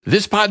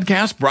This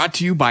podcast brought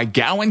to you by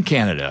Gowan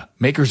Canada,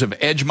 makers of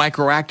Edge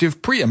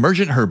Microactive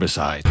pre-emergent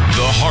herbicide.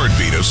 The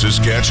heartbeat of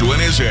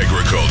Saskatchewan is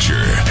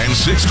agriculture, and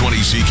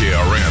 620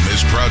 CKRM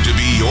is proud to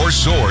be your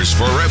source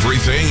for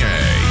everything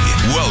ag.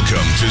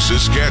 Welcome to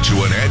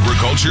Saskatchewan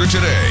Agriculture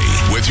Today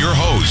with your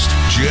host,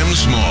 Jim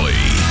Smalley.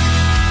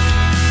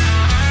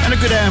 And a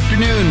good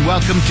afternoon.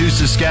 Welcome to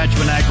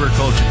Saskatchewan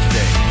Agriculture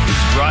Today.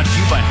 It's brought to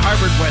you by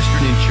Harvard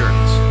Western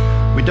Insurance.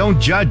 We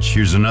don't judge.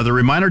 Here's another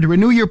reminder to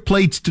renew your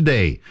plates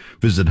today.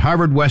 Visit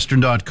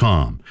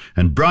harvardwestern.com.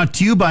 And brought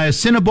to you by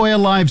Assiniboia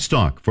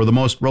Livestock for the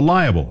most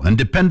reliable and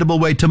dependable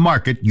way to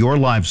market your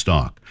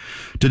livestock.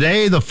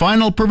 Today, the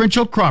final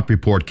provincial crop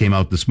report came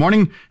out this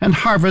morning, and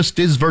harvest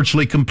is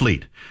virtually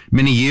complete.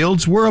 Many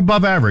yields were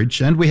above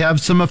average, and we have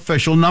some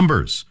official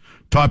numbers.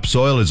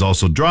 Topsoil is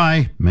also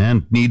dry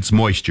and needs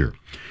moisture.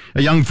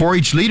 A young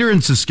 4-H leader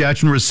in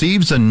Saskatchewan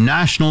receives a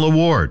national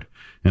award.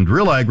 And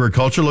Real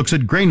Agriculture looks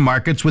at grain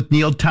markets with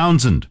Neil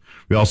Townsend.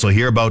 We also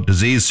hear about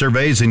disease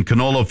surveys in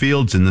canola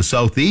fields in the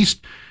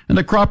southeast and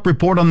a crop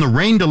report on the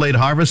rain-delayed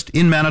harvest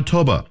in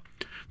Manitoba.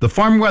 The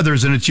farm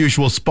weather's in its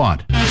usual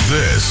spot.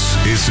 This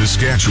is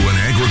Saskatchewan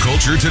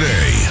Agriculture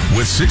Today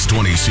with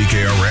 620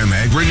 CKRM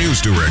Agri-News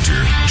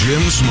Director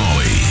Jim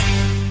Smalley.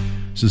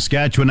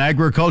 Saskatchewan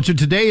Agriculture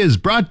Today is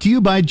brought to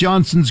you by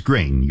Johnson's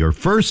Grain, your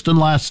first and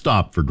last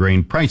stop for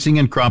grain pricing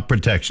and crop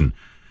protection.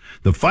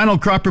 The final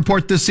crop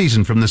report this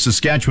season from the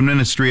Saskatchewan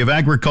Ministry of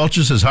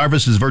Agriculture says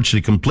harvest is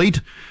virtually complete.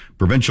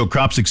 Provincial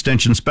Crops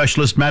Extension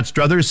Specialist Matt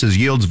Struthers says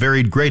yields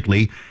varied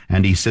greatly,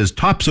 and he says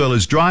topsoil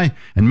is dry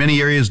and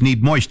many areas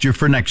need moisture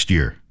for next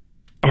year.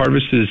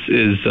 Harvest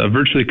is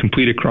virtually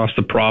complete across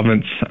the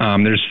province.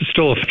 There's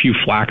still a few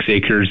flax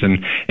acres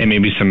and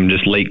maybe some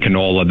just late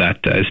canola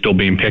that is still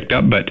being picked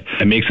up, but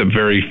it makes up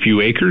very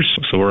few acres,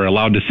 so we're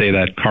allowed to say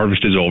that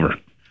harvest is over.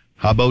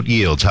 How about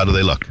yields? How do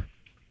they look?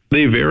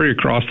 They vary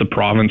across the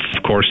province,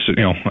 of course,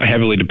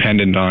 heavily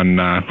dependent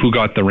on who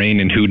got the rain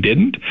and who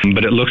didn't.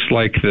 But it looks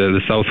like the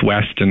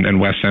southwest and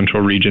west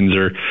central regions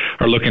are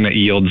looking at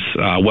yields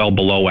well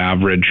below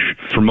average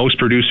for most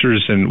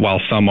producers, and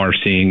while some are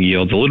seeing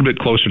yields a little bit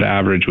closer to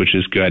average, which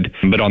is good.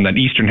 But on that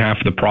eastern half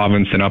of the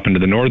province and up into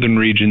the northern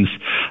regions,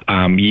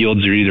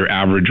 yields are either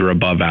average or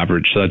above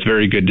average. So that's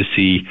very good to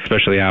see,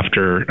 especially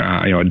after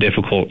a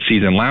difficult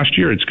season last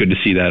year. It's good to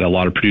see that a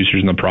lot of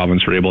producers in the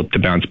province were able to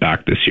bounce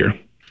back this year.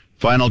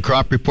 Final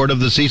crop report of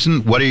the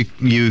season. What are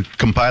you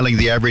compiling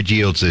the average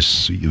yields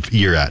this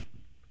year at?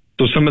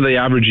 So some of the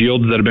average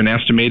yields that have been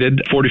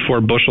estimated: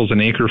 44 bushels an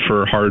acre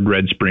for hard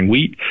red spring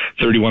wheat,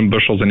 31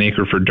 bushels an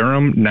acre for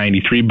durum,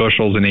 93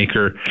 bushels an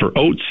acre for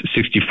oats,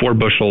 64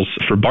 bushels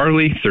for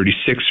barley,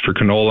 36 for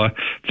canola,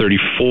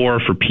 34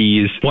 for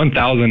peas,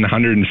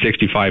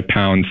 1,165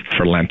 pounds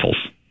for lentils.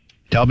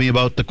 Tell me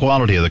about the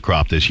quality of the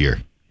crop this year.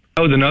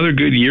 That was another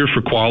good year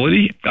for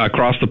quality.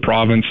 Across the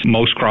province,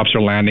 most crops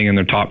are landing in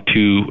their top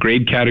 2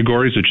 grade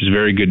categories, which is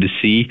very good to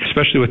see,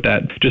 especially with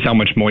that, just how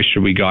much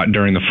moisture we got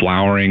during the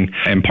flowering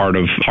and part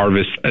of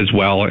harvest as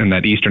well in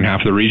that eastern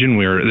half of the region,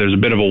 where there's a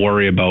bit of a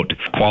worry about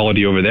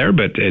quality over there,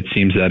 but it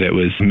seems that it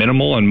was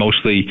minimal and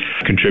mostly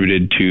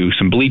contributed to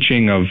some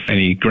bleaching of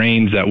any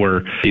grains that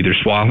were either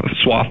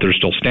swathed or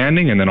still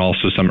standing, and then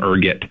also some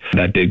ergot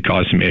that did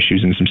cause some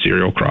issues in some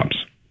cereal crops.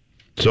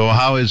 So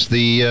how is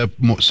the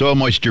soil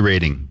moisture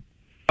rating?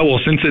 Well,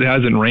 since it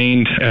hasn't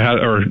rained,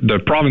 or the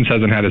province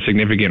hasn't had a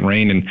significant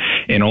rain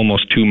in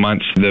almost 2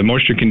 months, the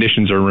moisture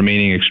conditions are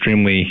remaining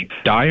extremely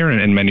dire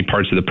in many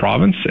parts of the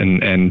province,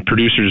 and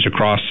producers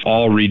across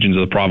all regions of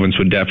the province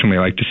would definitely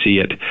like to see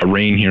it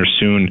rain here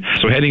soon.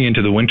 So heading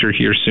into the winter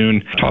here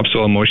soon,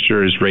 topsoil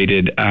moisture is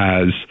rated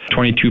as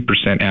 22%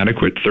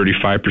 adequate,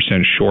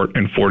 35% short,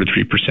 and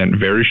 43%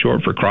 very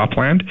short for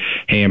cropland.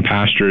 Hay and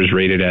pasture is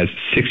rated as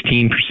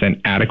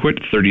 16% adequate,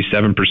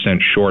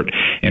 37% short,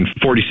 and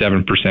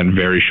 47%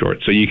 very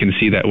short. So you can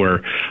see that we're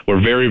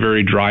very,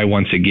 very dry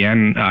once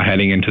again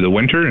heading into the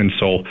winter, and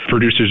so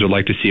producers would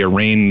like to see a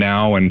rain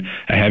now and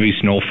a heavy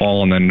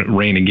snowfall and then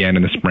rain again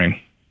in the spring.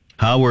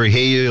 How were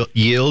hay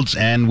yields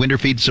and winter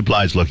feed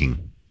supplies looking?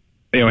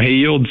 Hay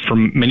yields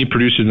from many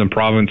producers in the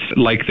province,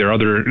 like their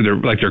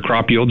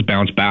crop yields,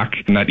 bounce back.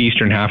 In that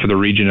eastern half of the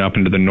region up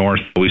into the north,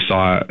 we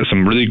saw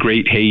some really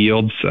great hay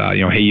yields.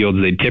 Hay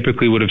yields they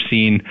typically would have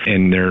seen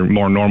in their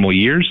more normal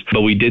years,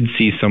 but we did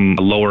see some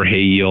lower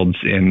hay yields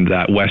in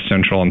that west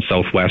central and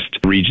southwest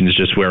regions,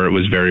 just where it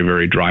was very,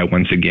 very dry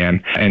once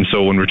again. And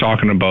so when we're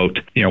talking about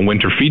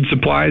winter feed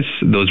supplies,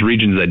 those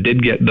regions that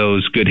did get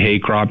those good hay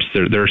crops,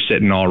 they're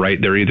sitting all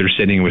right. They're either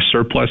sitting with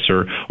surplus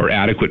or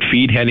adequate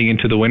feed heading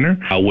into the winter,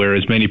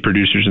 whereas many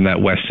producers in that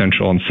west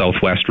central and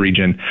southwest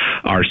region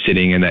are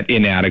sitting in that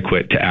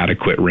inadequate to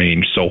adequate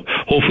range. So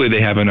hopefully they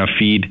have enough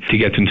feed to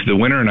get into the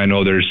winter, and I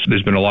know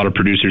there's been a lot of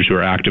producers who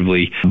are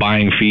actively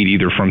buying feed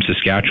either from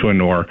Saskatchewan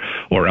or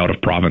out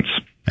of province.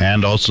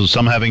 And also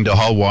some having to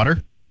haul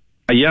water?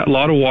 Yeah, a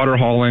lot of water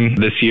hauling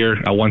this year,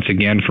 once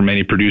again, for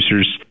many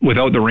producers.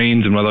 Without the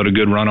rains and without a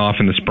good runoff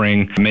in the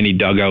spring, many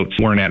dugouts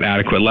weren't at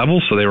adequate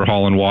levels, so they were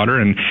hauling water,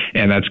 and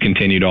that's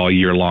continued all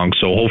year long.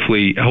 So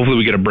hopefully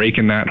we get a break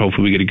in that.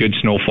 Hopefully we get a good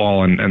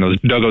snowfall, and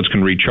those dugouts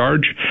can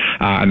recharge,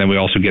 and then we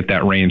also get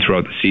that rain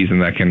throughout the season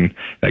that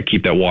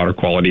keep that water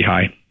quality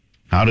high.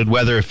 How did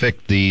weather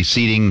affect the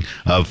seeding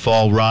of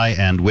fall rye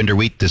and winter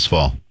wheat this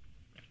fall?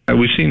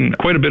 We've seen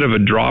quite a bit of a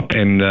drop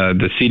in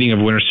the seeding of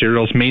winter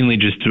cereals, mainly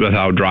just with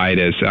how dry it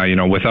is.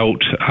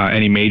 Without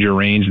any major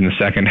rains in the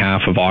second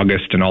half of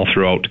August and all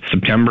throughout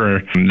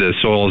September, the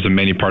soils in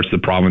many parts of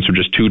the province are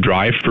just too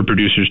dry for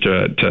producers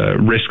to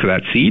risk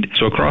that seed.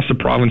 So across the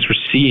province, we're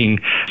seeing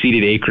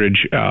seeded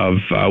acreage of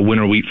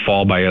winter wheat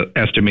fall by an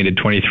estimated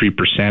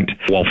 23%,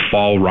 while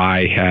fall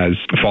rye has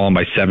fallen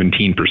by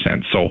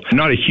 17%. So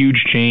not a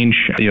huge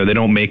change. They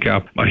don't make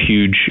up a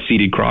huge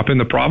seeded crop in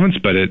the province,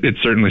 but it's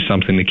certainly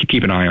something to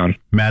keep an eye on.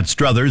 Matt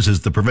Struthers is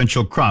the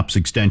Provincial Crops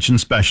Extension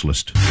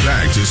Specialist.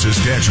 Back to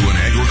Saskatchewan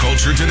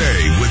Agriculture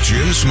Today with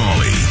Jim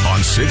Smalley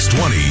on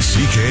 620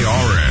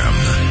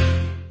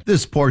 CKRM.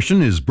 This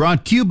portion is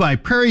brought to you by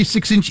Prairie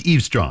 6-inch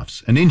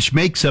eavesdrops. An inch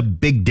makes a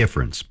big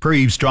difference.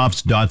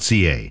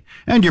 PrairieEavesdrops.ca.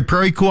 And your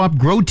Prairie Co-op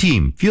Grow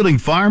Team, fueling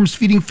farms,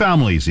 feeding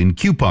families in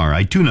Cupar,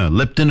 Ituna,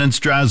 Lipton, and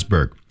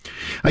Strasbourg.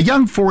 A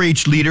young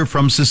 4-H leader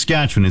from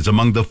Saskatchewan is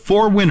among the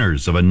 4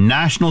 winners of a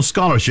national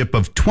scholarship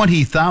of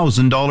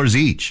 $20,000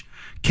 each.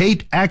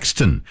 Kate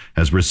Axton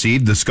has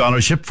received the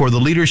scholarship for the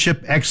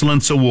Leadership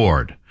Excellence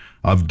Award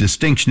of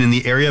distinction in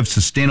the area of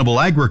sustainable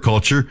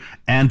agriculture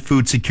and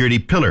food security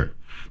pillar.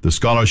 The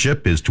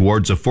scholarship is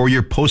towards a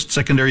 4-year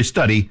post-secondary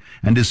study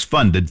and is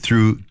funded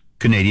through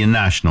Canadian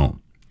National.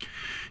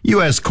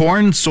 U.S.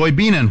 corn,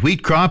 soybean, and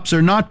wheat crops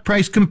are not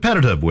price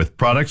competitive with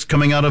products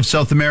coming out of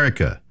South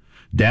America.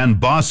 Dan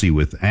Bossy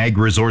with Ag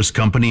Resource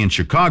Company in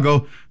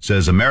Chicago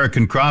says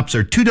American crops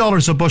are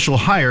 $2 a bushel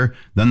higher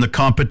than the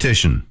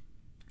competition.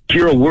 If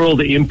you're a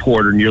world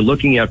importer and you're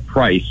looking at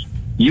price,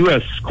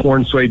 U.S.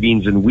 corn,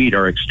 soybeans, and wheat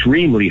are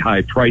extremely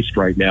high priced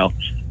right now.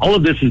 All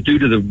of this is due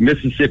to the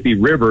Mississippi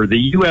River. The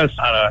U.S.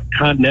 on a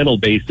continental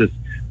basis,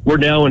 we're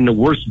now in the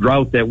worst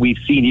drought that we've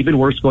seen, even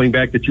worse going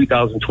back to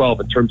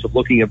 2012 in terms of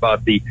looking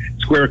about the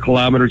square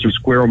kilometers or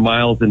square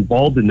miles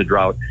involved in the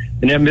drought.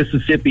 And that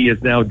Mississippi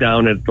is now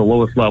down at the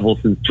lowest level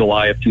since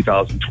July of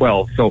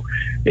 2012. So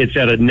it's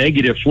at a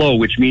negative flow,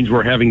 which means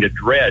we're having to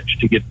dredge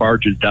to get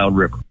barges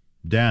downriver.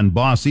 Dan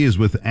Bossy is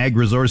with Ag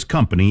Resource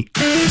Company.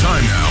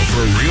 Time now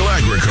for Real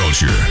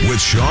Agriculture with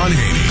Sean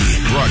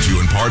Haney. Brought to you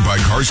in part by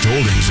Karst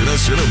Holdings in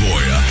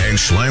Assiniboia and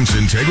Schlamps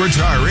Integra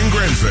Tire in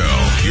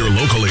Grenfell. Your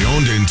locally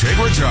owned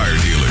Integra Tire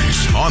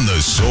dealers on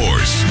The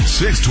Source,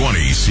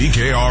 620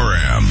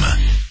 CKRM.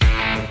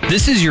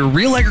 This is your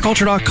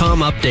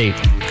RealAgriculture.com update.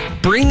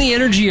 Bring the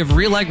energy of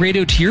Real Ag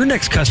Radio to your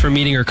next customer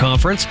meeting or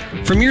conference.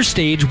 From your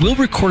stage, we'll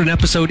record an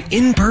episode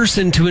in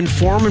person to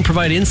inform and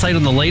provide insight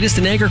on the latest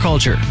in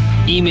agriculture.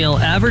 Email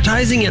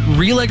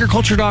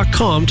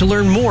advertising@realagriculture.com to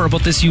learn more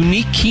about this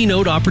unique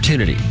keynote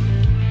opportunity.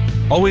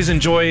 Always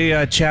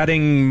enjoy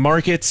chatting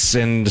markets,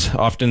 and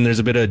often there's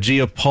a bit of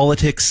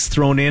geopolitics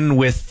thrown in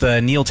with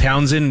Neil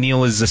Townsend.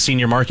 Neil is a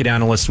senior market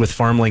analyst with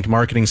FarmLink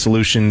Marketing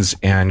Solutions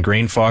and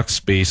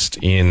GrainFox based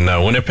in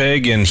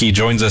Winnipeg, and he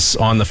joins us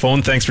on the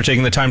phone. Thanks for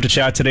taking the time to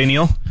chat today,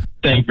 Neil.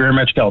 Thank you very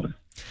much, Calvin.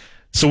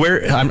 So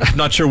I'm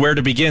not sure where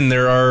to begin.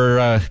 There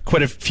are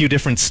quite a few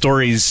different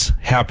stories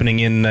happening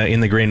in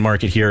the grain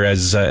market here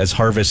as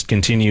harvest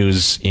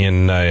continues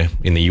in the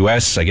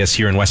U.S. I guess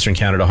here in Western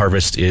Canada,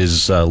 harvest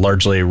is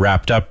largely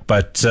wrapped up.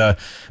 But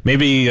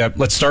maybe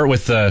let's start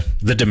with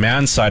the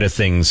demand side of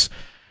things.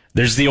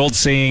 There's the old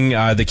saying,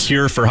 the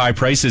cure for high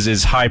prices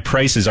is high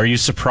prices. Are you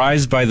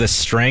surprised by the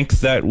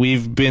strength that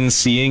we've been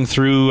seeing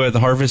through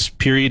the harvest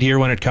period here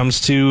when it comes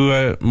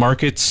to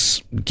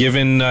markets,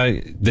 given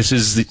this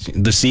is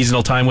the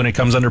seasonal time when it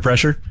comes under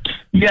pressure?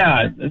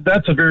 Yeah,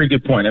 that's a very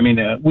good point. I mean,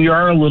 we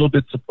are a little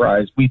bit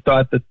surprised. We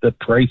thought that the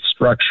price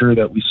structure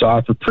that we saw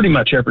for pretty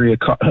much every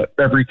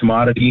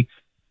commodity,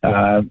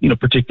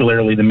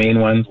 particularly the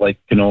main ones like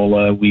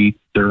canola, wheat,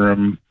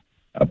 durum,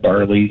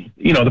 barley,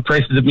 the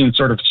prices have been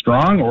sort of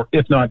strong, or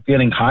if not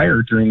getting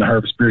higher during the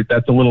harvest period.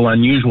 That's a little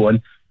unusual.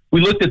 And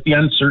we looked at the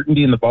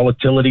uncertainty and the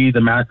volatility, the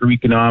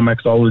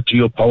macroeconomics, all the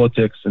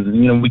geopolitics,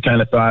 and, we kind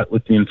of thought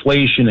with the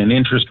inflation and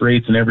interest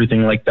rates and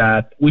everything like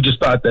that, we just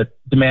thought that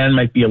demand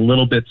might be a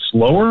little bit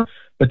slower.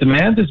 But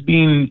demand has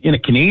been, in a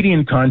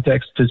Canadian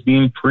context, has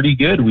been pretty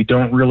good. We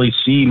don't really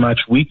see much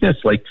weakness.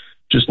 Like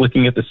just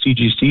looking at the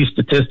CGC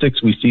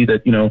statistics, we see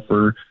that,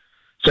 for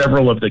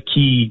several of the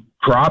key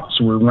crops,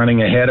 we're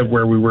running ahead of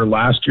where we were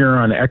last year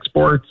on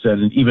exports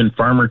and even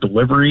farmer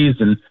deliveries.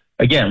 And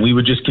again, we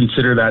would just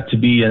consider that to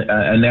be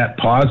a net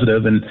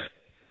positive. And,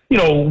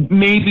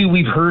 maybe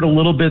we've heard a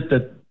little bit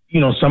that,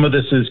 some of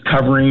this is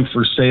covering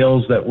for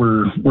sales that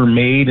were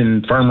made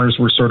and farmers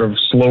were sort of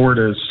slower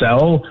to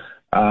sell.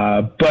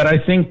 But I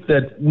think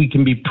that we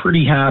can be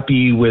pretty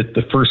happy with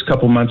the first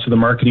couple months of the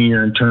marketing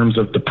year in terms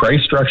of the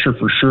price structure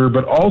for sure,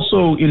 but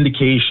also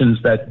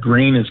indications that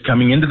grain is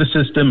coming into the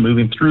system,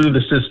 moving through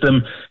the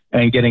system,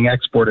 and getting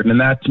exported. And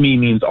that to me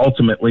means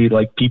ultimately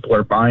like people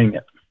are buying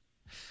it.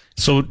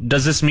 So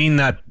does this mean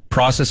that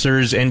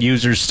processors and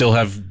users still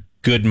have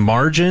good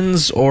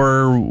margins,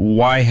 or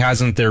why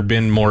hasn't there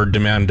been more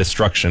demand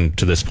destruction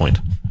to this point?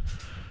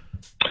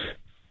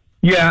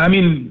 Yeah, I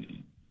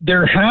mean,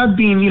 there have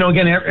been,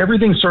 again,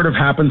 everything sort of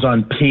happens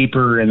on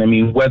paper. And I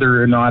mean,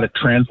 whether or not it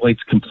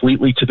translates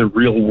completely to the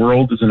real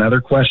world is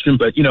another question.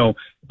 But,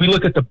 we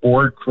look at the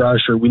board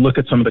crush, or we look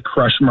at some of the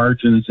crush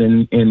margins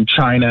in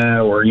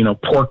China, or,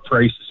 pork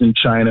prices in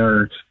China,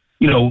 or,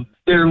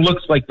 there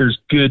looks like there's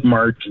good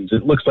margins.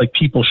 It looks like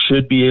people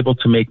should be able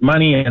to make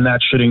money, and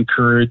that should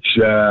encourage,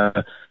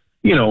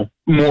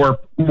 more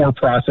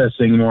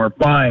processing, more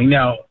buying.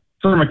 Now,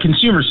 from a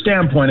consumer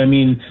standpoint, I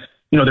mean,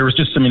 there was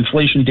just some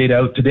inflation data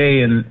out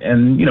today, and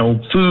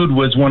food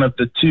was one of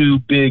the two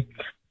big,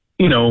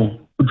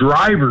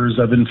 drivers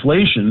of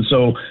inflation.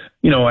 So,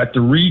 at the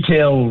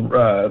retail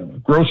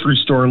grocery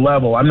store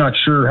level, I'm not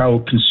sure how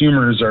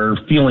consumers are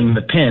feeling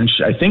the pinch.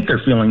 I think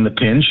they're feeling the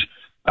pinch.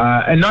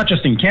 And not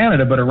just in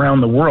Canada, but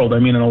around the world. I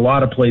mean, in a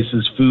lot of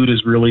places, food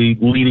is really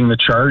leading the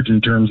charge in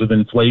terms of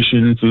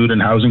inflation, food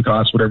and housing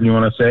costs, whatever you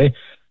want to say.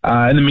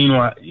 In the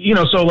meanwhile,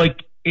 so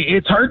like,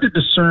 it's hard to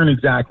discern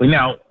exactly.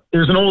 Now,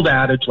 there's an old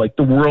adage, like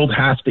the world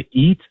has to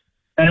eat.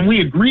 And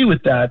we agree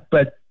with that,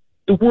 but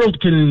the world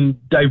can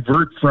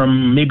divert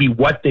from maybe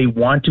what they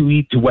want to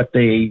eat to what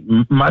they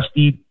must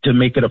eat to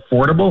make it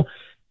affordable.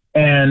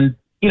 And,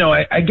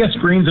 I guess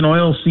grains and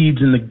oil seeds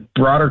in the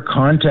broader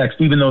context,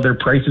 even though their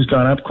price has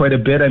gone up quite a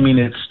bit, I mean,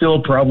 it's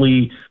still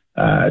probably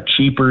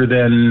cheaper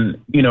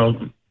than,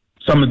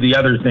 some of the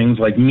other things.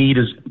 Like meat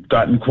has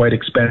gotten quite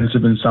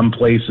expensive in some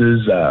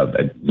places.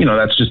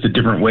 That's just a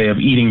different way of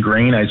eating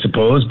grain, I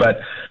suppose.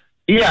 But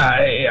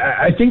yeah,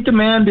 I think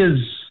demand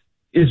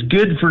is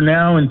good for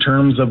now in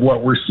terms of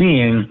what we're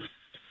seeing.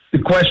 The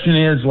question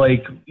is,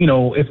 like,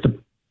 if the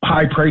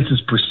high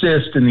prices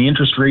persist and the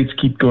interest rates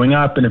keep going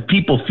up, and if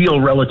people feel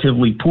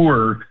relatively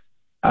poor,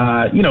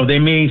 they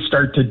may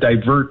start to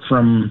divert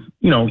from,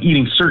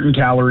 eating certain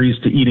calories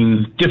to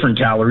eating different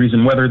calories,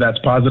 and whether that's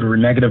positive or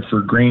negative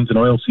for grains and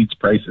oilseeds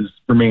prices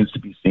remains to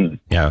be seen.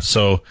 Yeah.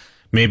 So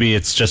maybe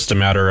it's just a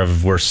matter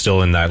of we're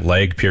still in that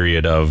lag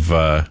period of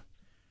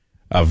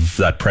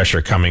that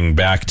pressure coming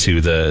back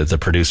to the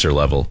producer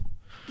level.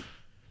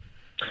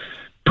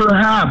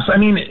 Perhaps. I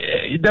mean,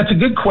 that's a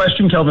good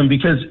question, Kelvin,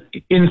 because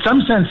in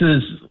some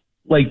senses,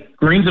 like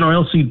grains and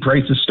oilseed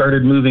prices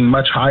started moving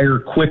much higher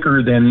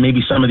quicker than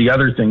maybe some of the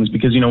other things,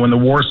 because, when the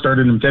war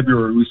started in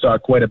February, we saw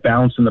quite a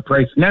bounce in the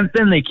price. And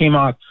then they came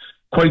off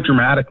quite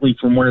dramatically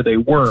from where they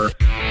were.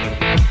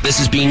 This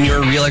has been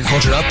your Real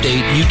Agriculture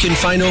Update. You can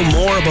find out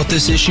more about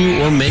this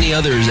issue or many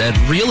others at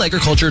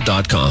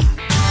realagriculture.com.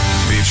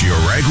 It's your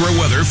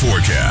agri-weather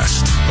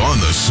forecast on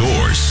The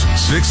Source,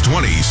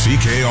 620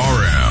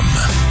 CKRM.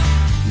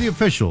 The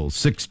official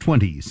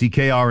 620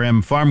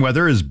 CKRM Farm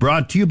Weather is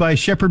brought to you by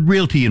Shepherd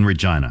Realty in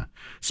Regina,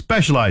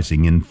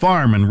 specializing in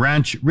farm and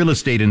ranch real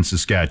estate in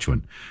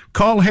Saskatchewan.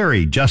 Call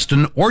Harry,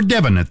 Justin, or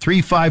Devin at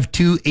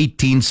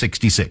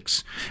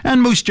 352-1866.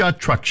 And Moose Jaw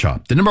Truck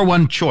Shop, the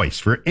 #1 choice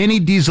for any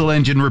diesel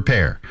engine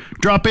repair.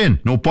 Drop in,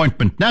 no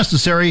appointment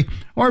necessary,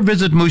 or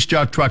visit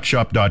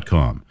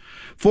moosejawtruckshop.com.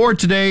 For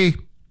today,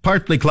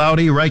 partly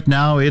cloudy. Right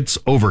now, it's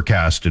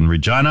overcast in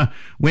Regina.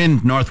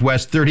 Wind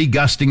northwest 30,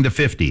 gusting to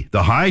 50.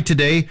 The high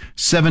today,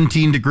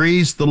 17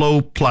 degrees, the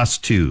low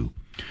 +2.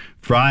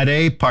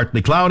 Friday,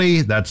 partly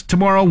cloudy. That's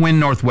tomorrow, wind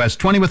northwest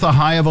 20 with a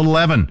high of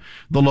 11,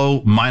 the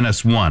low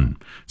 -1.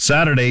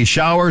 Saturday,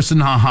 showers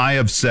and a high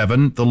of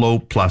 7, the low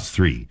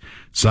 +3.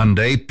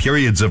 Sunday,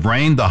 periods of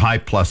rain, the high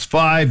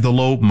 +5, the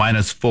low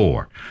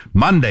 -4.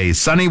 Monday,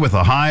 sunny with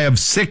a high of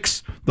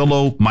 6, the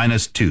low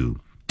 -2.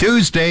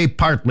 Tuesday,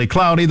 partly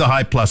cloudy, the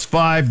high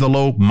 +5, the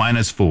low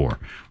 -4.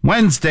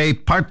 Wednesday,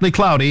 partly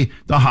cloudy,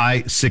 the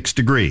high 6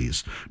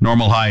 degrees.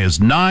 Normal high is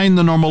 9,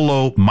 the normal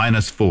low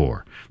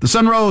 -4. The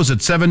sun rose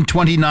at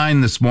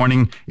 7:29 this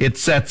morning. It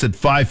sets at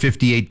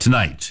 5:58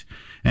 tonight.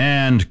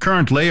 And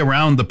currently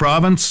around the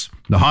province,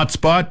 the hot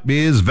spot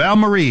is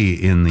Val-Marie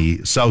in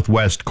the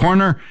southwest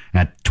corner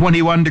at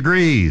 21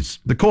 degrees.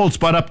 The cold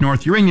spot up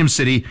north, Uranium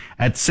City,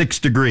 at 6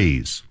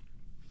 degrees.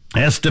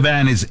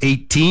 Estevan is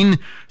 18,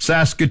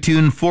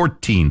 Saskatoon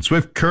 14,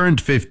 Swift Current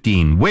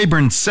 15,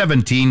 Weyburn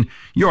 17,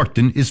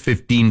 Yorkton is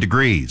 15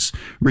 degrees.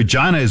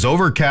 Regina is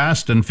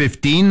overcast and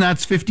 15,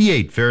 that's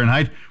 58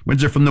 Fahrenheit.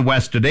 Winds are from the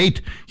west at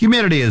 8.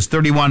 Humidity is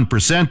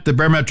 31%, the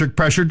barometric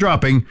pressure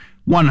dropping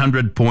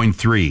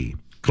 100.3.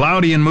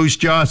 Cloudy in Moose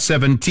Jaw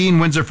 17,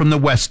 winds are from the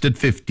west at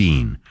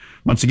 15.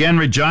 Once again,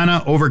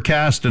 Regina,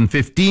 overcast and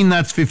 15,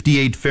 that's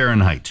 58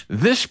 Fahrenheit.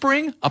 This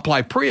spring,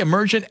 apply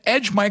pre-emergent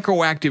Edge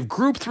Microactive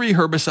Group 3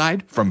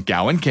 herbicide from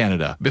Gowan,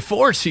 Canada,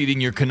 before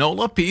seeding your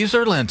canola, peas,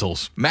 or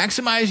lentils.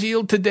 Maximize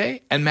yield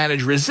today and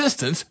manage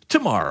resistance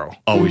tomorrow.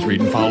 Always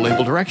read and follow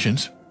label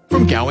directions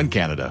from Gowan,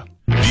 Canada.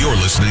 You're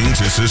listening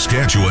to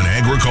Saskatchewan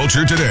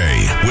Agriculture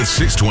Today with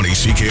 620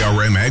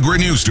 CKRM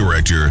Agri-News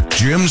Director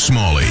Jim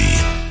Smalley.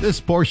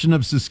 This portion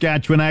of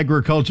Saskatchewan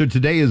Agriculture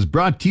Today is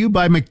brought to you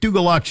by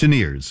McDougall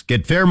Auctioneers.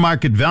 Get fair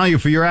market value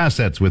for your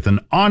assets with an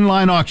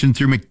online auction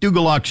through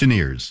McDougall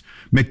Auctioneers.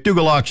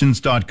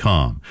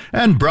 McDougallAuctions.com.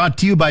 And brought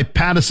to you by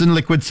Pattison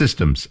Liquid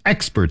Systems,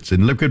 experts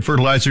in liquid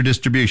fertilizer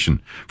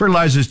distribution.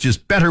 Fertilizer's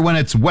just better when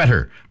it's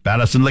wetter.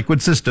 Pattison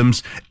Liquid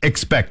Systems,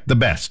 expect the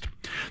best.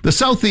 The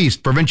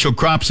Southeast Provincial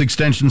Crops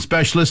Extension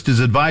Specialist is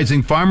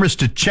advising farmers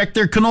to check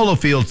their canola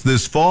fields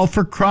this fall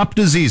for crop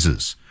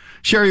diseases.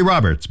 Sherry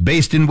Roberts,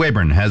 based in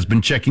Weyburn, has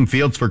been checking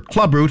fields for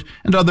clubroot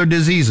and other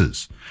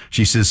diseases.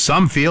 She says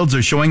some fields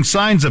are showing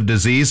signs of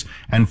disease,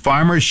 and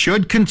farmers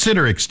should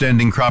consider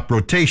extending crop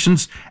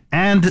rotations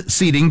and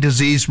seeding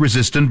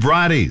disease-resistant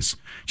varieties.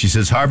 She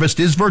says harvest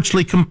is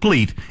virtually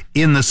complete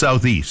in the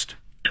Southeast.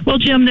 Well,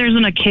 Jim, there's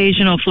an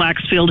occasional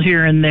flax field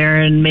here and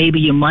there, and maybe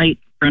you might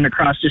run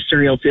across a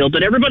cereal field,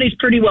 but everybody's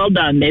pretty well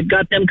done. They've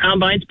got them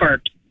combines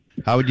parked.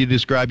 How would you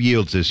describe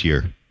yields this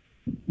year?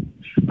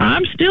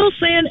 I'm still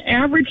saying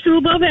average to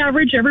above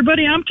average.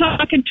 Everybody I'm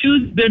talking to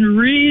has been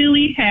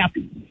really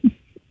happy.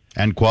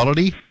 And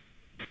quality?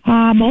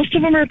 Most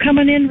of them are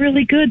coming in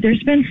really good.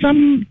 There's been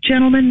some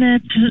gentleman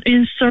that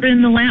is sort of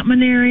in the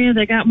Lampman area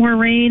that got more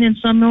rain, and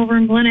some over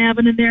in Glen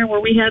Avenue there where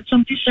we had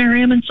some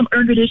fusarium and some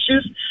ergot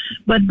issues.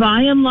 But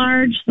by and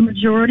large, the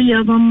majority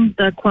of them,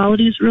 the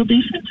quality is real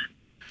decent.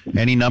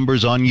 Any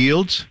numbers on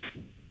yields?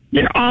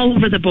 They're all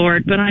over the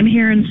board, but I'm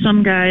hearing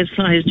some guys.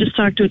 I just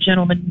talked to a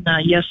gentleman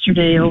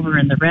yesterday over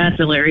in the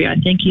Radville area. I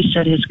think he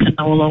said his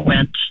canola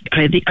went,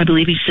 I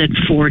believe he said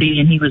 40,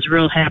 and he was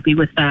real happy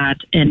with that.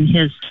 And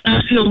his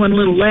field went a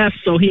little less,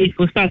 so he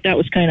thought that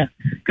was kind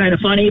of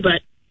funny.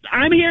 But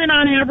I'm hearing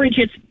on average,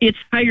 it's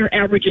higher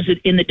averages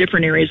in the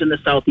different areas in the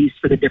Southeast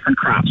for the different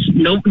crops.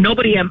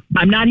 Nobody.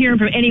 I'm not hearing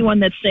from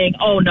anyone that's saying,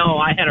 "Oh no,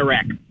 I had a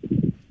wreck."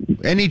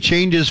 Any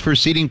changes for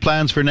seeding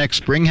plans for next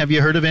spring? Have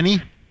you heard of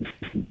any?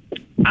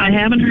 I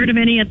haven't heard of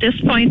any at this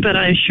point, but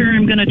I sure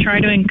am going to try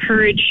to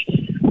encourage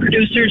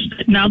producers,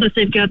 now that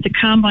they've got the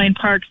combine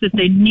parks, that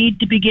they need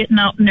to be getting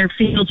out in their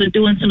fields and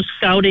doing some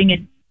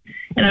scouting.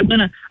 And I'm going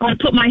to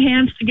put my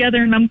hands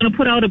together, and I'm going to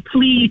put out a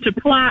plea to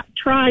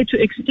try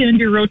to extend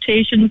your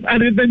rotations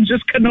other than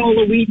just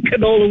canola wheat,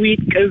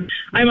 because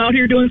I'm out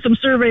here doing some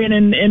surveying,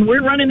 and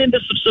we're running into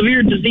some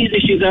severe disease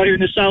issues out here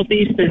in the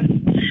Southeast,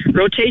 and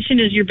rotation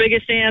is your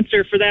biggest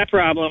answer for that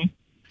problem.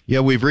 Yeah,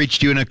 we've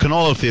reached you in a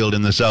canola field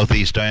in the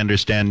Southeast, I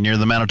understand, near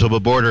the Manitoba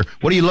border.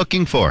 What are you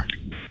looking for?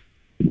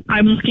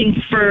 I'm looking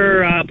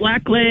for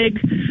blackleg,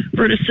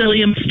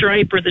 verticillium,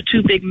 stripe are the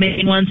two big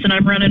main ones, and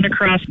I'm running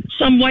across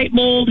some white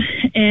mold,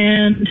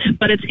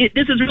 but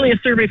this is really a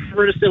survey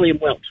for verticillium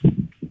wilt.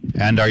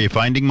 And are you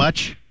finding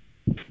much?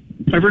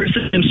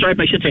 Verticillium stripe,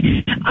 I should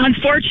say.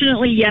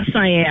 Unfortunately, yes,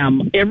 I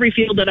am. Every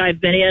field that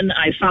I've been in,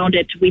 I found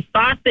it. We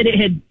thought that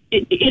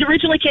it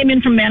originally came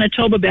in from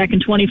Manitoba back in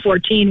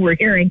 2014, we're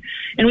hearing,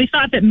 and we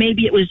thought that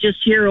maybe it was just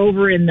here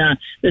over in the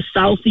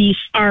Southeast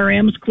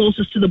RMs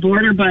closest to the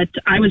border, but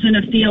I was in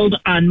a field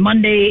on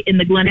Monday in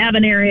the Glen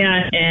Avenue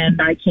area, and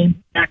I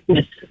came back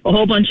with a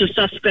whole bunch of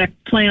suspect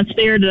plants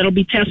there that'll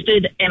be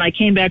tested, and I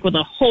came back with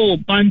a whole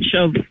bunch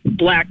of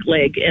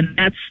blackleg, and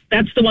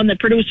that's the one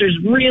that producers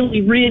really,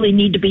 really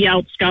need to be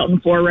out scouting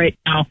for right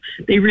now.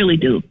 They really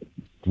do.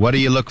 What do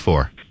you look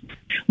for?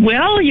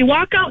 Well, you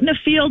walk out in the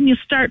field and you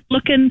start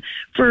looking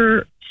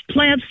for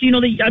plants,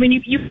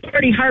 you've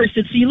already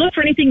harvested, so you look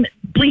for anything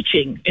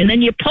bleaching, and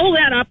then you pull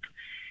that up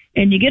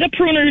and you get a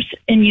pruners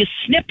and you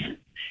snip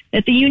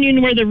at the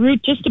union where the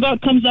root just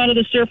about comes out of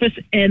the surface,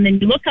 and then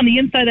you look on the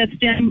inside of that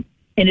stem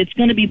and it's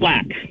going to be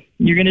black.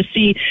 You're going to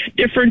see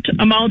different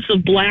amounts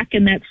of black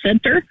in that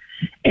center,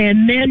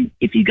 and then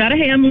if you got a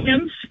hand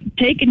lens,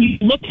 take and you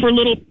look for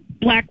little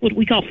black, what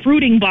we call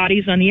fruiting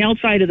bodies on the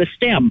outside of the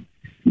stem.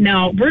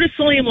 Now,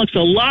 verticillium looks a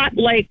lot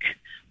like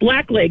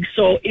blackleg,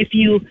 so if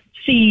you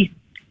see,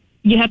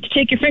 you have to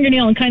take your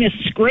fingernail and kind of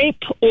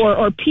scrape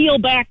or peel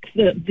back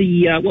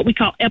the what we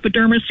call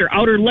epidermis or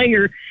outer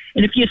layer,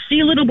 and if you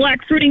see little black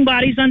fruiting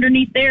bodies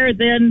underneath there,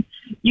 then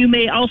you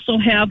may also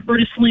have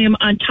verticillium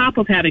on top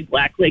of having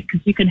blackleg,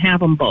 because you can have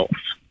them both.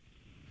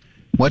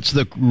 What's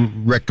the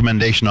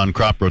recommendation on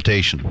crop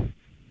rotation?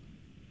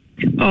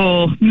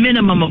 Oh,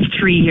 minimum of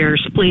 3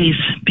 years, please,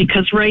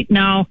 because right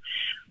now,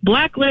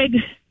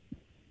 blackleg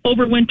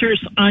overwinters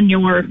on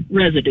your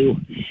residue.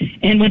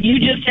 And when you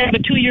just have a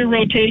 2-year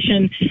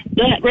rotation,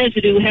 that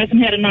residue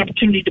hasn't had an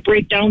opportunity to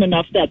break down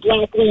enough. That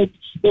blackleg,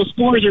 those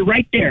spores are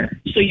right there.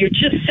 So you're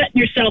just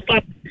setting yourself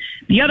up.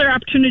 The other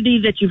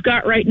opportunity that you've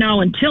got right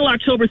now until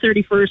October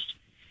 31st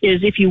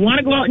is if you want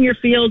to go out in your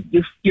field,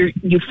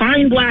 you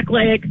find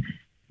blackleg,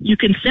 you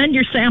can send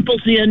your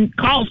samples in,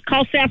 call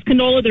SAS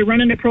Canola. They're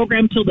running a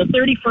program till the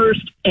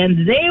 31st,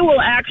 and they will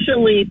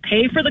actually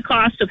pay for the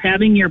cost of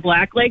having your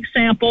blackleg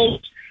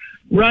samples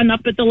run up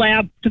at the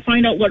lab to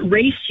find out what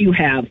race you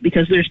have,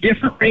 because there's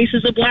different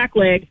races of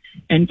blackleg.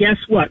 And guess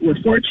what?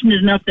 We're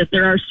fortunate enough that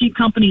there are seed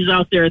companies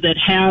out there that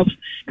have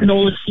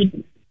canola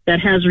seed that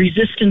has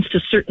resistance to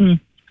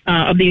certain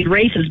of these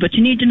races, but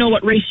you need to know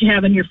what race you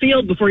have in your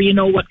field before you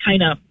know what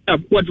kind of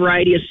what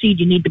variety of seed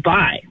you need to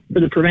buy for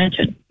the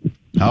prevention.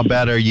 How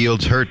bad are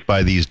yields hurt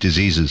by these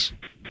diseases?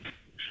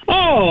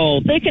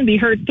 Oh, they can be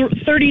hurt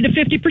 30 to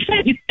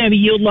 50%. You can have a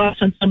yield loss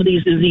on some of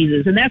these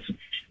diseases, and that's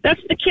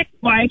the kick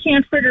why I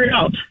can't figure it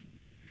out.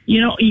 You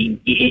know,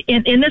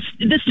 in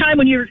this time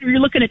when you're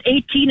looking at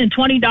 $18 and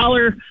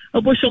 $20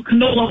 a bushel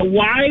canola,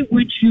 why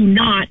would you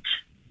not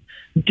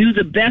do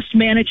the best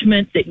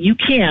management that you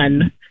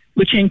can,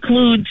 which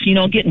includes, you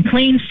know, getting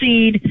clean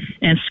seed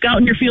and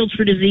scouting your fields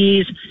for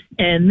disease,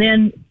 and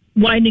then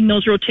winding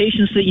those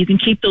rotations so that you can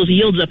keep those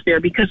yields up there?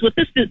 Because with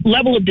this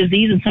level of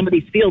disease in some of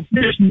these fields,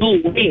 there's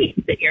no way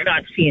that you're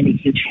not seeing a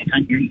huge hit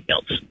on your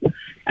yields.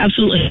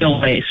 Absolutely no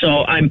way.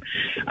 So I'm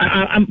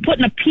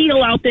putting an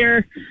appeal out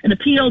there, an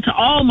appeal to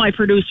all my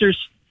producers.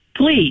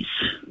 Please,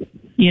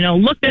 you know,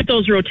 look at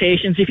those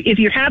rotations. If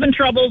you're having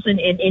troubles and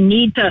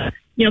need to,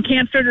 you know,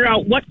 can't figure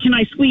out what can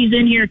I squeeze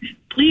in here,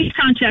 please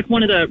contact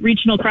one of the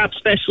regional crop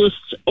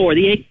specialists or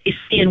the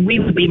AKC, and we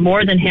would be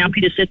more than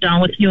happy to sit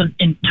down with you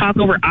and talk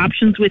over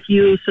options with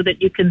you so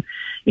that you can,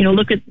 you know,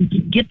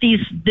 get these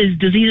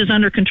diseases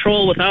under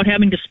control without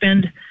having to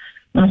spend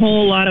a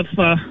whole lot of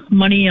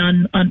money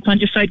on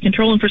fungicide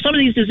control. And for some of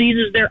these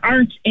diseases, there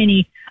aren't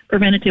any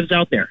preventatives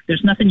out there.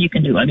 There's nothing you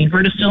can do. I mean,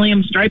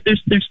 verticillium, stripe,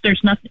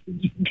 there's nothing.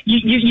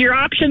 Your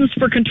options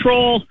for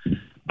control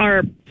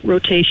are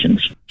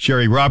rotations.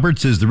 Sherry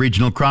Roberts is the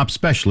regional crop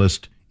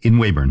specialist in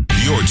Weyburn.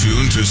 You're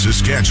tuned to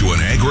Saskatchewan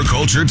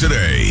Agriculture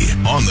Today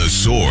on The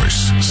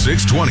Source,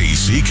 620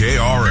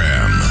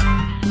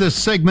 CKRM. This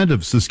segment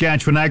of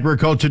Saskatchewan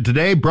Agriculture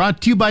Today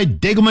brought to you by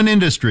Degelman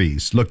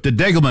Industries. Look to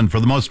Degelman for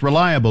the most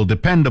reliable,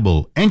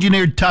 dependable,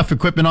 engineered tough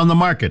equipment on the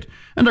market.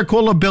 And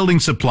Arcola Building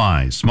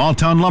Supplies, small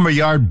town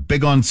lumberyard,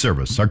 big on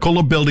service.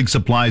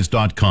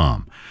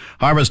 ArcolaBuildingSupplies.com.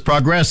 Harvest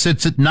progress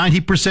sits at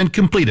 90%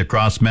 complete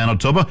across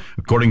Manitoba.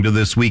 According to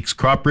this week's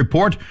crop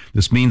report,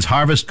 this means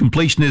harvest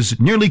completion is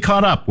nearly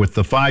caught up with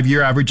the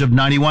 5-year average of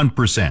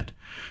 91%.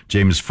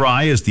 James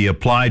Fry is the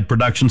Applied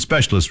Production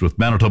Specialist with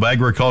Manitoba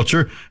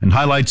Agriculture and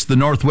highlights the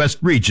northwest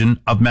region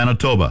of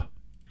Manitoba.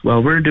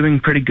 Well, we're doing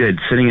pretty good,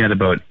 sitting at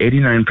about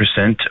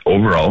 89%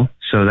 overall.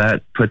 So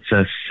that puts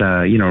us,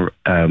 a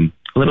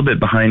little bit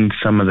behind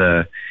some of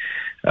the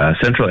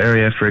central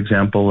area, for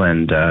example,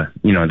 and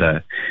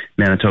the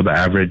Manitoba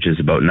average is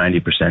about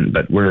 90%,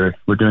 but we're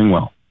doing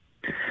well.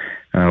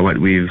 What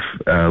we've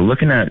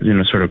looking at,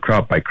 sort of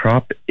crop by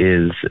crop,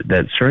 is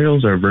that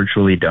cereals are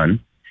virtually done.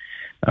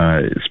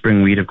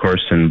 Spring wheat, of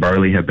course, and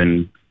barley have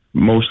been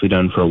mostly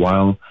done for a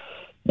while,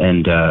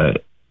 and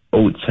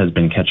oats has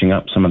been catching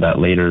up. Some of that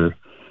later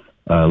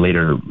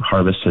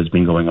harvest has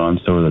been going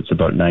on, so that's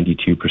about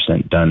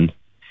 92% done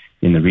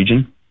in the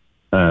region.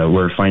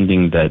 We're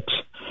finding that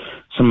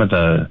some of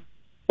the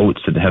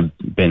oats that have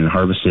been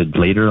harvested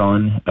later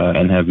on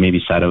and have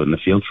maybe sat out in the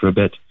field for a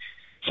bit,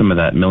 some of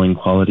that milling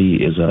quality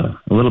is a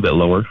little bit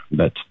lower,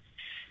 but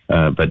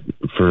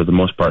for the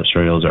most part,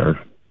 cereals are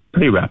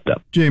pretty wrapped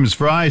up. James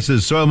Fry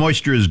says soil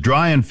moisture is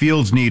dry and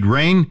fields need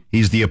rain.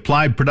 He's the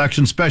Applied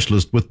Production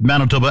Specialist with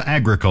Manitoba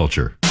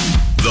Agriculture.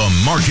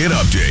 The Market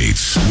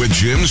Updates with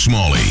Jim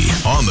Smalley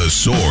on The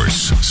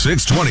Source,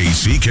 620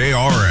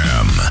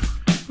 CKRM.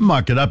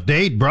 Market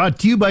Update brought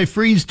to you by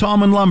Fries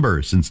Tallman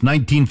Lumber. Since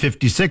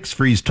 1956,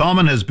 Fries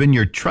Tallman has been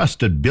your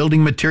trusted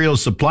building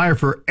materials supplier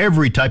for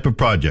every type of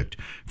project.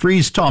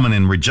 Fries Tallman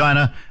in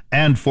Regina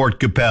and Fort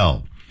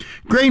Capel.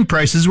 Grain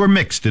prices were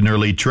mixed in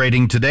early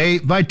trading today.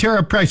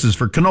 Viterra prices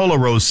for canola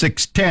rose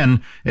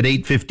 $6.10 at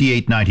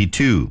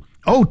 $858.92.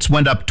 Oats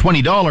went up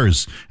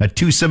 $20 at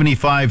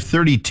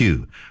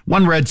 $275.32.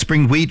 One red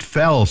spring wheat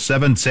fell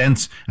 7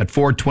 cents at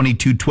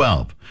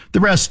 $422.12. The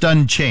rest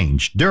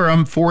unchanged.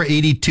 Durum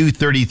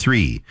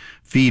 $482.33.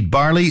 Feed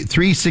barley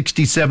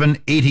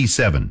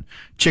 $367.87.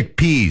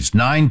 Chickpeas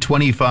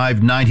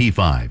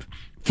 $925.95.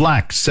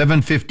 Flax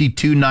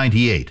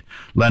 $752.98.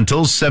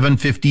 Lentils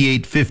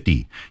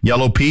 $758.50.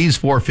 Yellow peas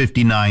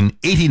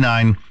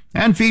 $459.89.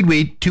 And feed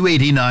wheat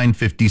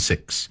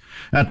 $289.56.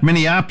 At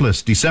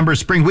Minneapolis, December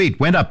spring wheat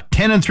went up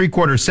 10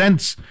 3/4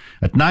 cents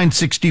at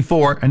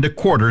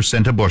 $9.64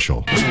 cents a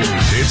bushel.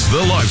 It's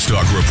the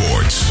Livestock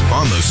Reports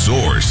on The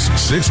Source,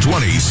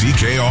 620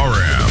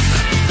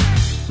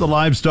 CKRM. The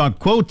livestock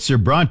quotes are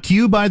brought to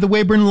you by the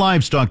Weyburn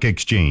Livestock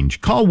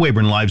Exchange. Call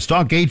Weyburn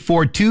Livestock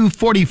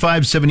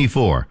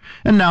 842-4574.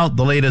 And now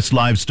the latest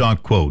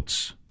livestock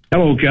quotes.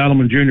 Hello,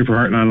 Cattleman Jr. for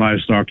Heartland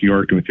Livestock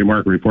York with your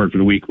market report for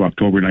the week of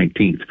October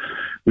 19th.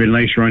 We had a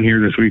nice run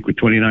here this week with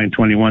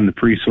 29.21, the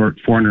pre-sort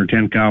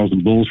 410 cows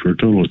and bulls for a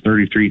total of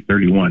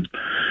 33.31.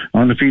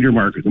 On the feeder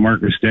market, the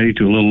market was steady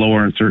to a little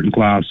lower in certain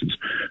classes.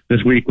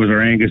 This week was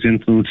our Angus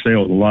influence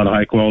sale with a lot of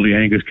high-quality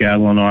Angus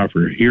cattle on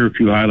offer. Here are a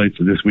few highlights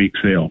of this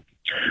week's sale.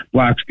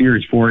 Black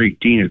steers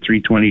 418 at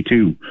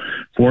 322,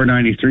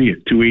 493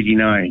 at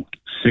 289,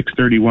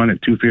 631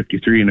 at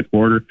 253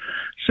 1/4,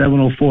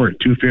 704 at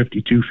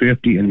 250,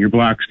 250, and your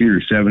black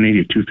steers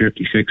 780 at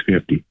 250,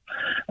 650.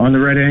 On the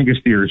red Angus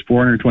steers,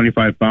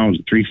 425 pounds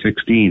at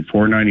 $316,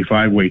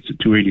 495 weights at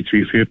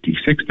 $283.50,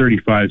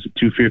 635s at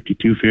 $250,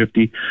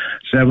 $250,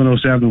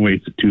 707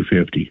 weights at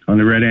 $250. On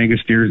the red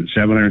Angus steers at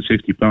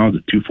 760 pounds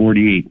at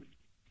 $248.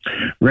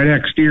 Red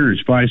X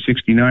steers,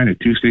 569 at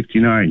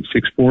 $269,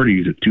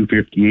 640s at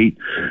 $258,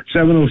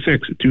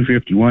 706 at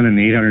 $251, and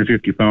the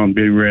 850-pound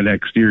big Red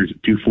X steers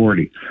at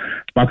 $240.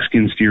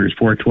 Buckskin steers,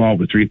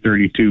 412 at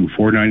 $332,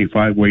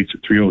 495 weights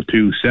at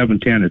 $302,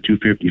 710 at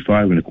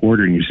 $255 and a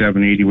quarter, and your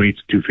 780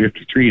 weights at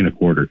 $253 and a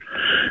quarter.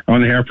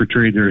 On the heifer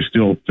trade, there is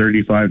still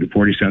 35 to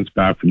 40 cents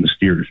back from the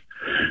steers.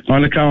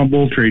 On the cow and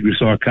bull trade, we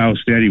saw cows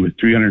steady with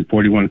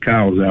 341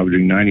 cows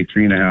averaging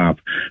 93.5.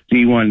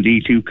 D1,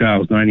 D2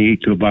 cows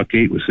 98 to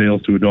 $1.08 with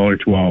sales to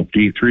 $1.12.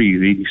 D3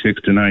 is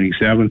 86 to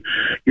 97.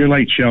 Your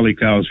light Shelly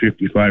cows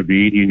 55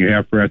 to 80, and your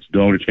heiferettes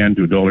 $1.10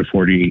 to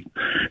 $1.48.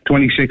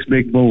 26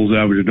 big bulls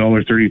average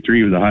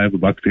 $1.33 with a high of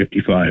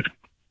 $1.55.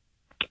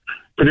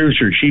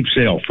 Producer, sheep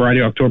sale,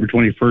 Friday, October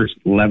 21st,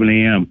 11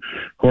 a.m.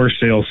 Horse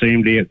sale,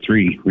 same day at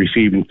 3.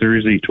 Receiving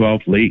Thursday,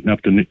 12th, late and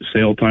up to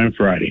sale time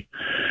Friday.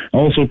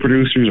 Also,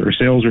 producers, our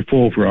sales are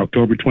full for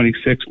October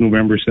 26th,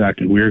 November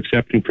 2nd. We are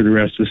accepting for the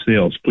rest of the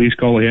sales. Please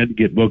call ahead to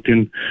get booked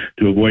in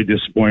to avoid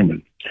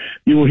disappointment.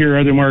 You will hear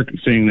other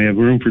markets saying they have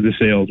room for the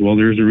sales. Well,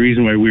 there's a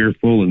reason why we are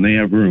full and they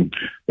have room.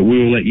 But we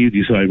will let you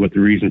decide what the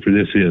reason for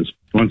this is.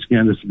 Once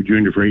again, this is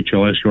Junior for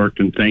HLS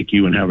Yorkton. Thank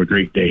you and have a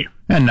great day.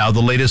 And now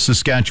the latest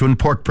Saskatchewan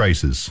pork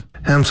prices.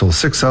 Ham sold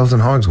 6,000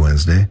 hogs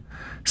Wednesday,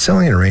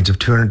 selling in a range of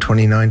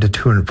 $229 to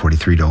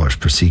 $243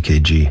 per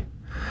CKG.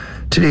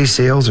 Today's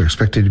sales are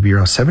expected to be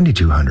around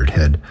 7,200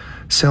 head,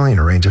 selling in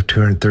a range of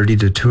 $230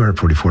 to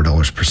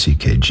 $244 per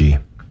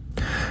CKG.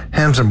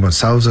 Hams and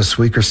sows this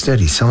week are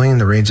steady, selling in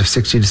the range of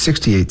 60 to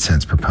 68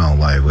 cents per pound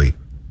live weight.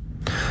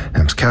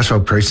 Ham's cash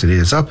hog price today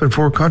is up and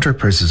forward contract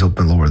prices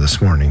open lower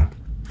this morning.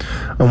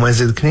 On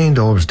Wednesday, the Canadian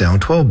dollar was down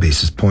 12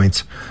 basis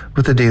points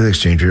with the daily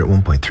exchange rate at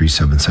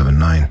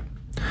 1.3779.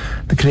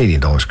 The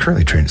Canadian dollar is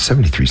currently trading at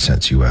 73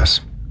 cents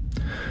U.S.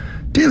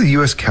 Daily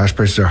U.S. cash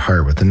prices are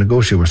higher, with the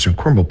negotiated Western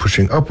Corn Bull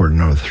pushing upward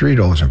another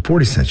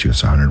 $3.40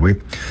 U.S. a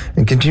hundredweight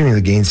and continuing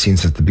the gains seen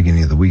since the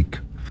beginning of the week.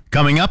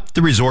 Coming up,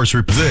 the Resource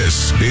Report.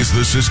 This is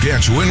the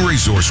Saskatchewan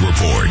Resource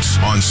Report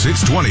on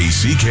 620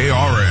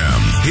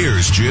 CKRM.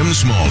 Here's Jim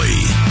Smalley.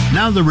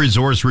 Now the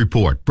Resource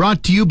Report,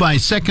 brought to you by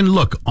Second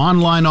Look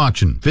Online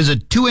Auction.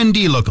 Visit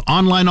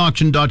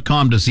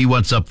 2ndlookonlineauction.com to see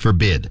what's up for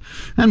bid.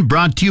 And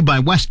brought to you by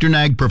Western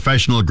Ag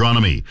Professional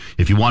Agronomy.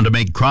 If you want to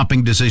make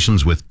cropping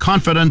decisions with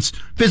confidence,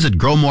 visit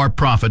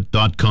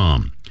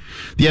growmoreprofit.com.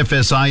 The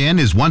FSIN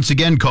is once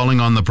again calling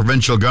on the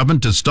provincial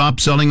government to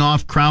stop selling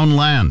off Crown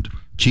land.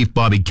 Chief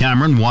Bobby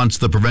Cameron wants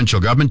the provincial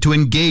government to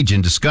engage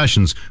in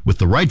discussions with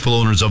the rightful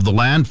owners of the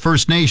land,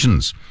 First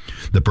Nations.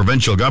 The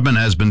provincial government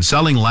has been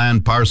selling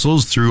land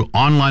parcels through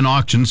online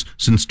auctions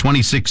since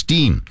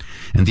 2016,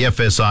 and the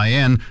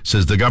FSIN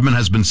says the government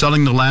has been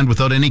selling the land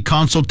without any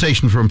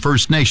consultation from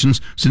First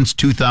Nations since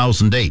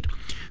 2008.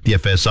 The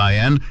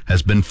FSIN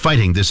has been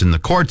fighting this in the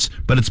courts,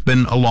 but it's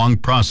been a long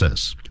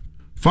process.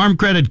 Farm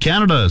Credit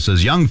Canada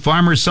says Young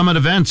Farmers Summit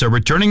events are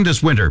returning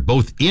this winter,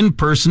 both in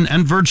person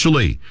and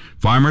virtually.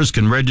 Farmers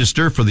can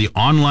register for the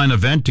online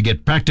event to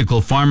get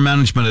practical farm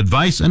management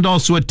advice and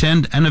also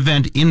attend an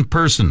event in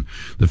person.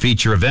 The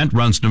feature event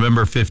runs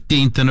November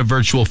 15th in a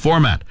virtual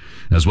format.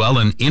 As well,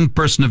 an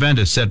in-person event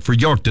is set for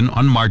Yorkton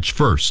on March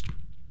 1st.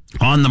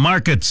 On the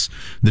markets,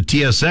 the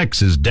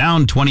TSX is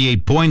down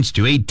 28 points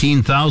to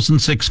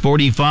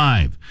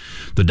 18,645.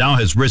 The Dow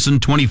has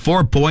risen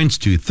 24 points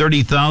to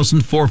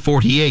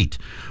 30,448.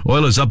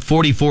 Oil is up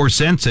 44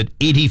 cents at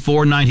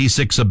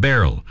 84.96 a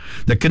barrel.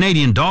 The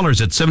Canadian dollar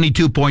is at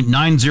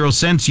 72.90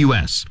 cents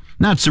U.S.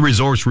 That's the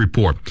Resource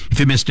Report. If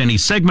you missed any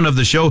segment of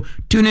the show,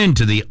 tune in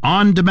to the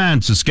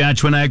on-demand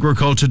Saskatchewan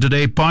Agriculture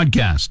Today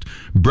podcast,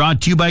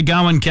 brought to you by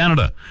Gowan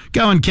Canada.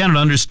 Gowan Canada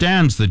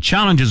understands the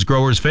challenges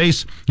growers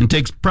face and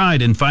takes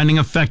pride in finding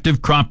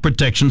effective crop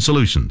protection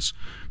solutions.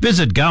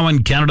 Visit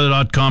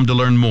GowanCanada.com to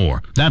learn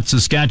more. That's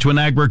Saskatchewan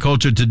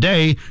Agriculture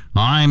Today.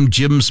 I'm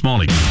Jim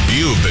Smalley.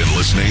 You've been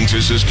listening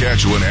to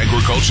Saskatchewan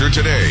Agriculture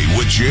Today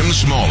with Jim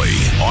Smalley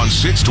on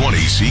 620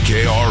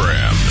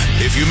 CKRM.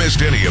 If you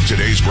missed any of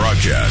today's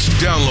broadcast,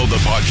 download the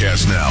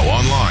podcast now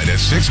online at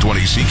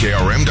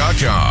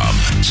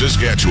 620CKRM.com.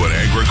 Saskatchewan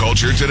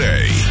Agriculture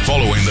Today,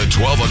 following the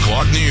 12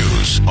 o'clock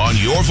news on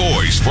your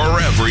voice for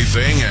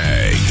everything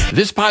ag.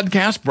 This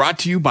podcast brought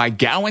to you by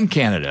Gowan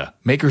Canada,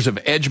 makers of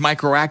Edge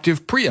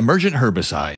Microactive pre-emergent herbicide.